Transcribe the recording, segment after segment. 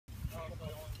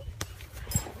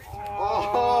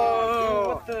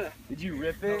Did you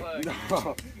rip it?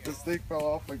 No, the steak fell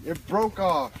off. Like, it broke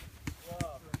off.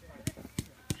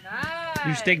 Nice.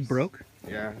 Your steak broke?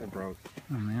 Yeah, it broke.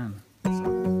 Oh man. So,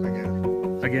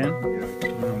 again. Again? Yeah.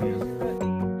 Oh man.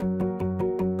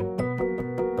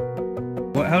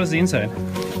 What? How does the inside?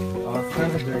 It's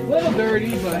kind of dirty. A little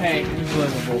dirty, but hey, it's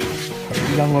livable.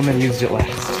 The young woman used it last.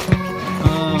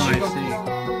 Oh, I see.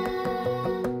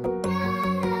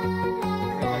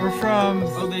 We're from.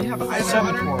 Oh, they have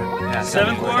Seventh Ward. Yeah,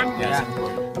 Seventh Ward? Yeah.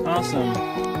 Awesome.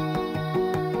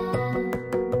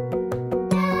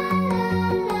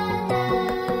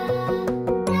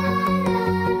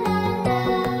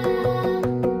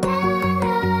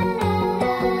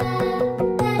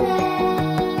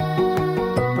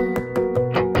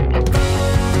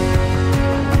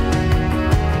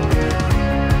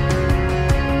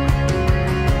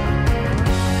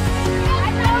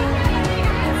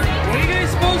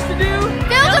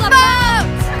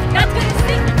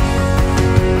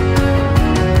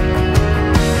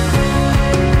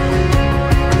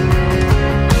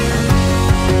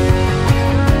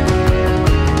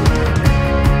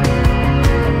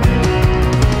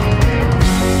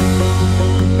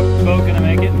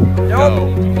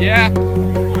 Yeah.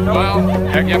 Well,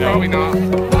 heck yeah, probably not.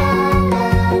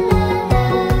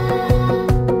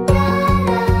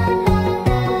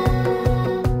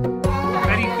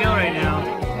 How do you feel right now?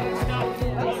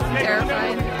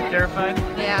 Terrified. Terrified?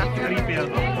 Yeah. How do you feel?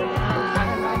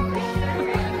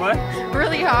 What?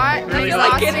 Really hot. Really I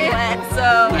hot? like getting wet,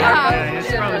 so Yeah,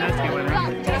 it's probably nice to get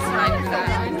wet. Just right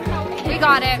fast. We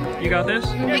got it. You got this?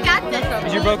 We got this.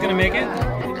 Is your boat gonna make it?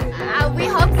 We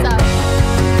hope so.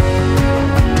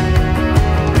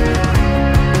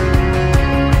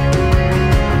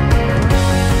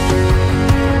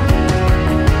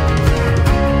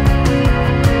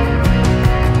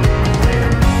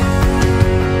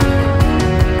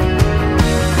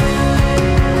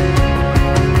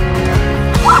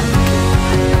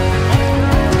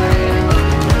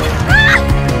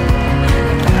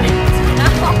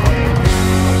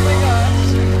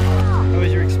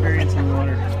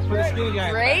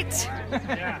 Great.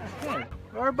 Yeah.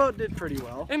 Our boat did pretty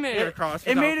well. It made it across.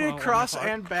 It made it without across falling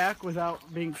apart. and back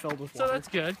without being filled with water. So that's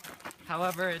good.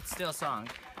 However, it still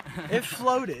sunk. It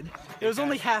floated. It was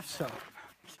only half so.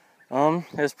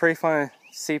 It was pretty fun to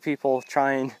see people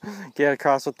try and get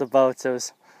across with the boats. It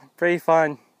was pretty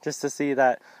fun just to see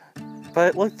that.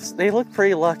 But they looked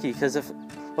pretty lucky because it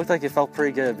looked like it felt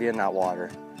pretty good to be in that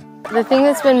water. The thing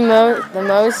that's been the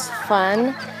most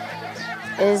fun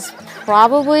is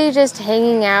probably just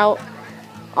hanging out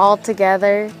all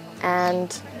together,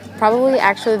 and probably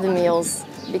actually the meals,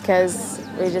 because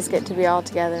we just get to be all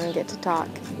together and get to talk.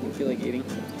 You feel like eating?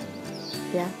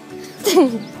 Yeah.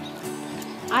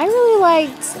 I really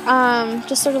liked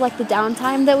just sort of like the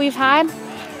downtime that we've had.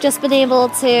 Just been able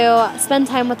to spend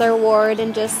time with our ward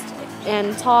and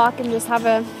talk and just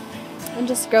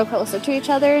just grow closer to each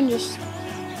other and just,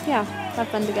 yeah, have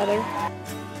fun together.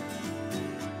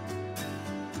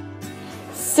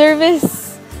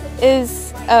 Service is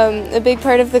a big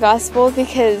part of the gospel,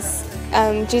 because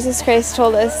Jesus Christ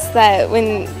told us that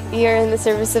when you're in the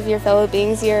service of your fellow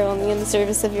beings, you're only in the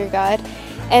service of your God.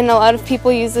 And a lot of people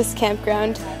use this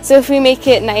campground, so if we make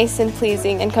it nice and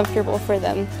pleasing and comfortable for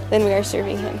them, then we are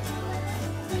serving Him.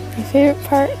 My favorite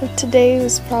part of today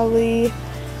was probably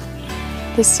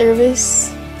the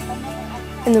service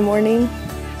in the morning.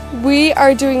 We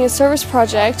are doing a service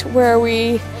project where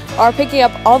we are picking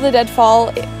up all the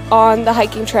deadfall on the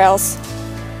hiking trails.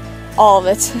 All of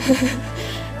it.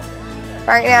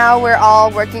 Right now we're all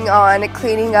working on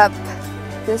cleaning up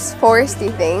this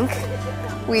foresty thing.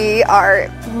 We are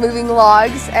moving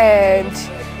logs and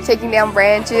taking down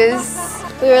branches.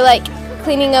 We were like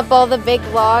cleaning up all the big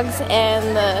logs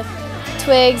and the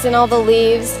twigs and all the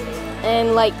leaves,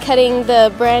 and like cutting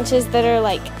the branches that are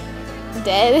like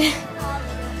dead.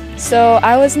 So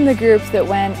I was in the group that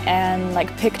went and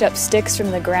like picked up sticks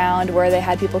from the ground where they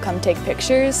had people come take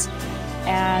pictures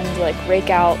and like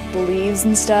rake out the leaves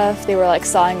and stuff. They were like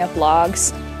sawing up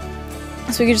logs.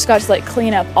 So we just got to like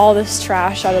clean up all this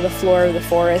trash out of the floor of the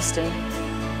forest and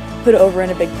put it over in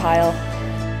a big pile.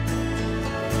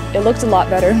 It looked a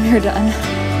lot better when we were done.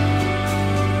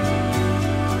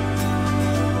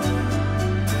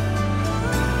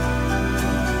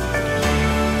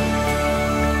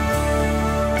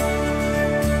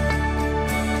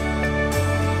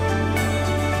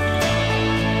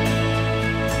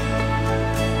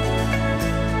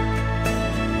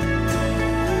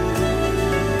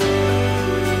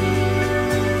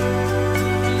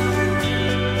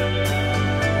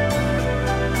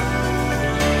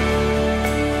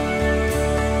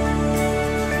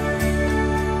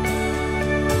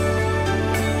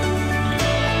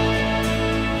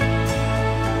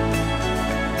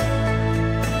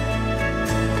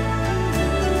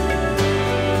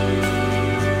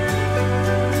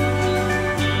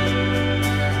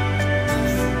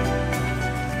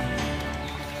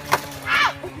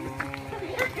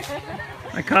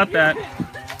 caught that.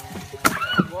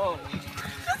 Whoa.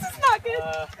 This is not good.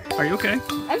 Are you okay?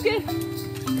 I'm good.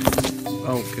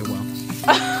 Oh, okay, well.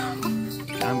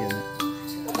 I'm getting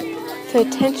it.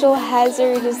 Potential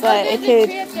hazard is that it could,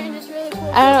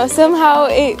 I don't know, somehow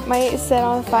it might set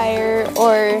on fire,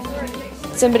 or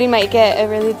somebody might get a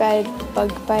really bad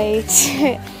bug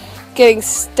bite, getting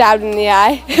stabbed in the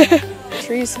eye.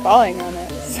 Trees falling on it.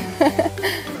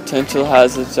 Potential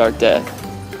hazards are death.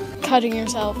 Cutting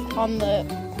yourself on the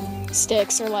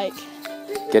sticks, or like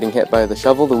Getting hit by the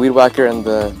shovel, the weed whacker, and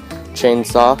the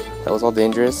chainsaw. That was all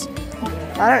dangerous.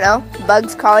 I don't know,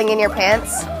 bugs crawling in your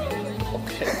pants.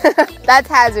 That's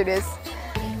hazardous.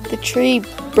 The tree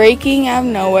breaking out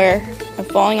of nowhere and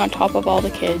falling on top of all the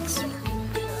kids.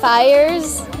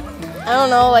 fires. I don't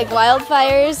know, like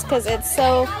wildfires, because it's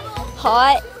so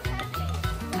hot.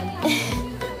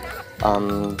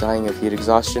 Dying of heat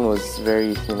exhaustion was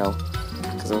very,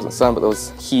 because it wasn't sun, but it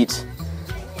was heat.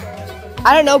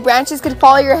 I don't know, branches could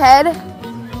fall on your head,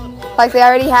 like they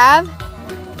already have.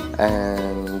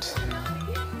 And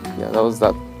yeah, that was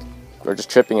that. Or just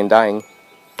tripping and dying.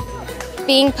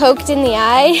 Being poked in the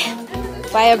eye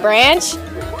by a branch.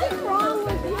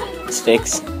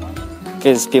 Sticks,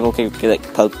 because people could get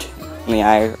like poked in the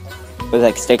eye with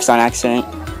like sticks on accident,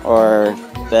 or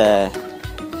the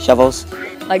shovels.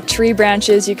 Like tree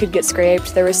branches, you could get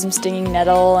scraped. There was some stinging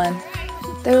nettle, and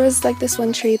there was like this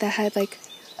one tree that had like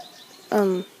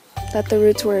that the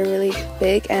roots were really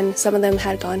big, and some of them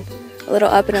had gone a little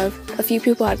up, and a few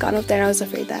people had gone up there, and I was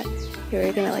afraid that you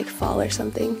were gonna like fall or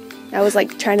something. I was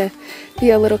like trying to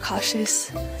be a little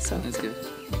cautious. So that's good.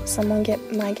 Someone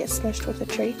might get smushed with a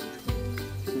tree.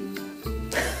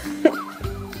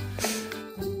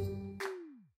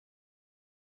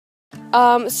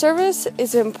 Service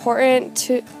is important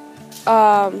to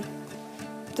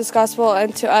this gospel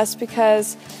and to us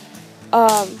because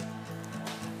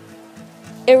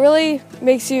it really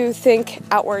makes you think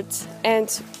outwards,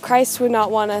 and Christ would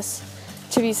not want us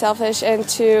to be selfish and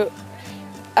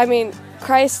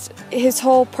Christ, his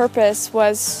whole purpose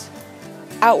was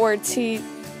outwards.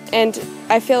 And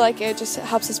I feel like it just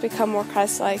helps us become more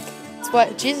Christ-like. It's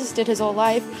what Jesus did his whole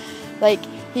life. Like,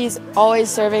 he's always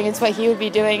serving. It's what he would be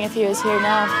doing if he was here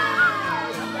now.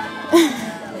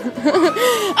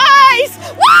 Ice!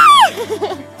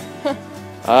 Woo!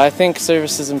 I think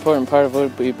service is an important part of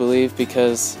what we believe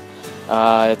because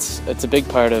it's a big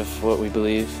part of what we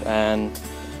believe, and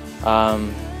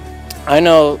I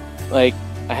know, like,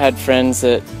 I had friends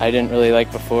that I didn't really like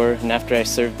before, and after I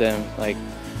served them, like,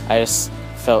 I just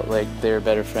felt like they were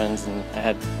better friends,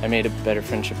 and I made a better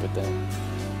friendship with them.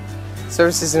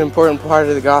 Service is an important part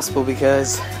of the gospel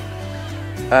because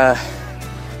I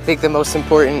think the most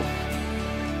important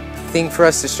thing for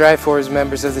us to strive for as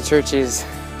members of the church is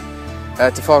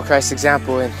to follow Christ's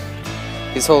example, and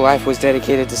his whole life was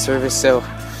dedicated to service, so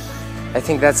I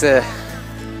think that's a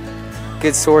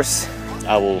good source.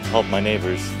 I will help my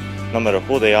neighbors no matter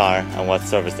who they are and what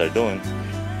service they're doing,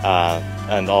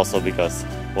 and also because,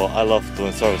 well, I love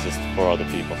doing services for other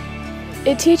people.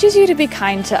 it teaches you to be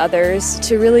kind to others,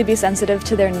 to really be sensitive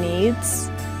to their needs.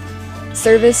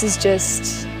 Service is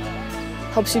just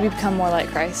helps you become more like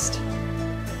Christ.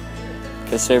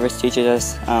 Because service teaches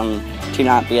us to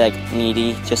not be like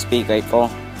needy, just be grateful,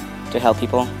 to help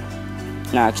people,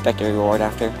 not expect a reward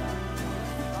after.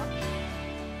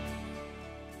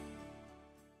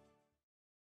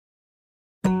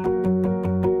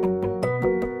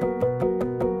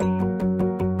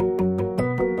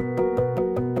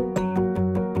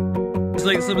 Would you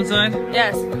like to slip inside?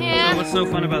 Yes. So what's so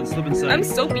fun about slip inside? I'm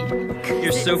soapy.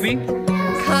 You're soapy?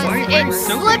 Because it's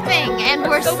soapy? slipping and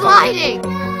we're sliding.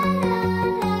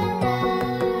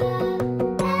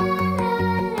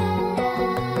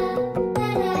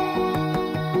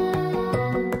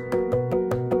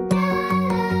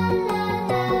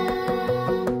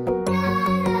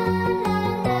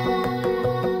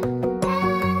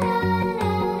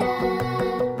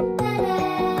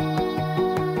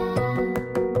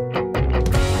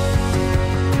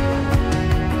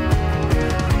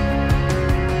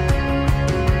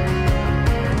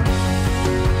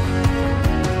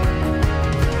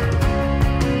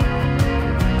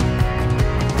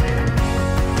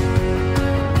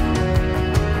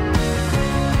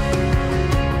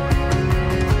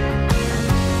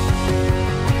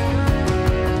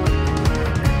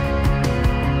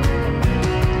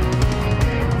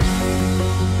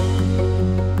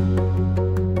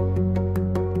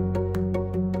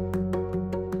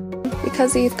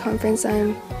 Because of youth conference,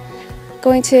 I'm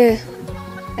going to,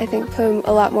 I think, put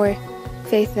a lot more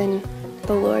faith in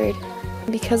the Lord.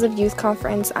 Because of youth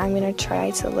conference, I'm going to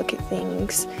try to look at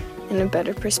things in a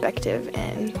better perspective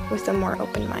and with a more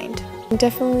open mind. I'm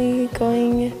definitely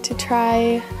going to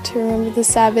try to remember the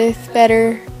Sabbath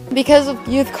better. Because of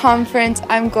youth conference,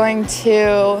 I'm going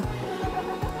to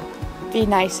be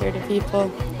nicer to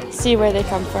people, see where they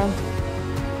come from.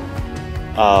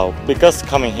 Because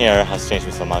coming here has changed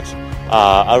me so much,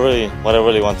 what I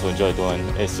really want to enjoy doing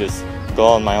is just go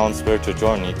on my own spiritual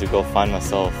journey to go find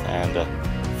myself and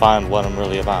find what I'm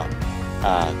really about,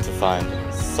 to find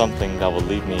something that will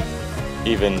lead me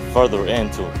even further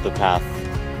into the path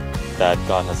that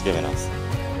God has given us.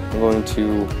 I'm going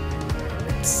to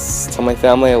tell my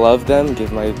family I love them,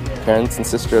 give my parents and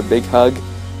sister a big hug,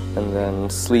 and then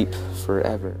sleep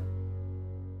forever.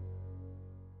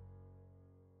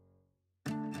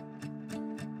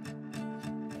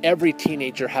 Every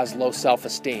teenager has low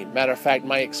self-esteem. Matter of fact,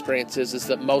 my experience is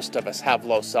that most of us have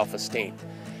low self-esteem.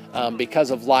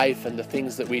 Because of life and the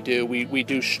things that we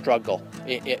do struggle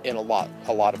in a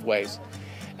lot of ways.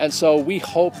 And so we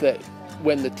hope that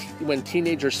when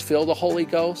teenagers feel the Holy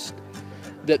Ghost,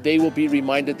 that they will be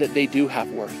reminded that they do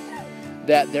have worth,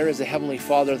 that there is a Heavenly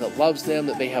Father that loves them,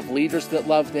 that they have leaders that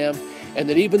love them, and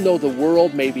that even though the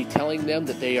world may be telling them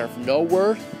that they are of no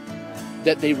worth,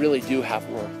 that they really do have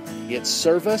worth. It's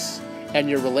service and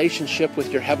your relationship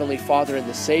with your Heavenly Father and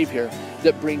the Savior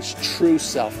that brings true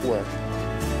self-worth.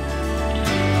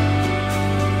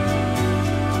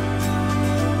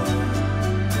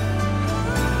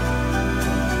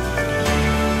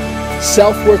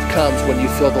 Self-worth comes when you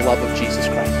feel the love of Jesus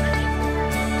Christ.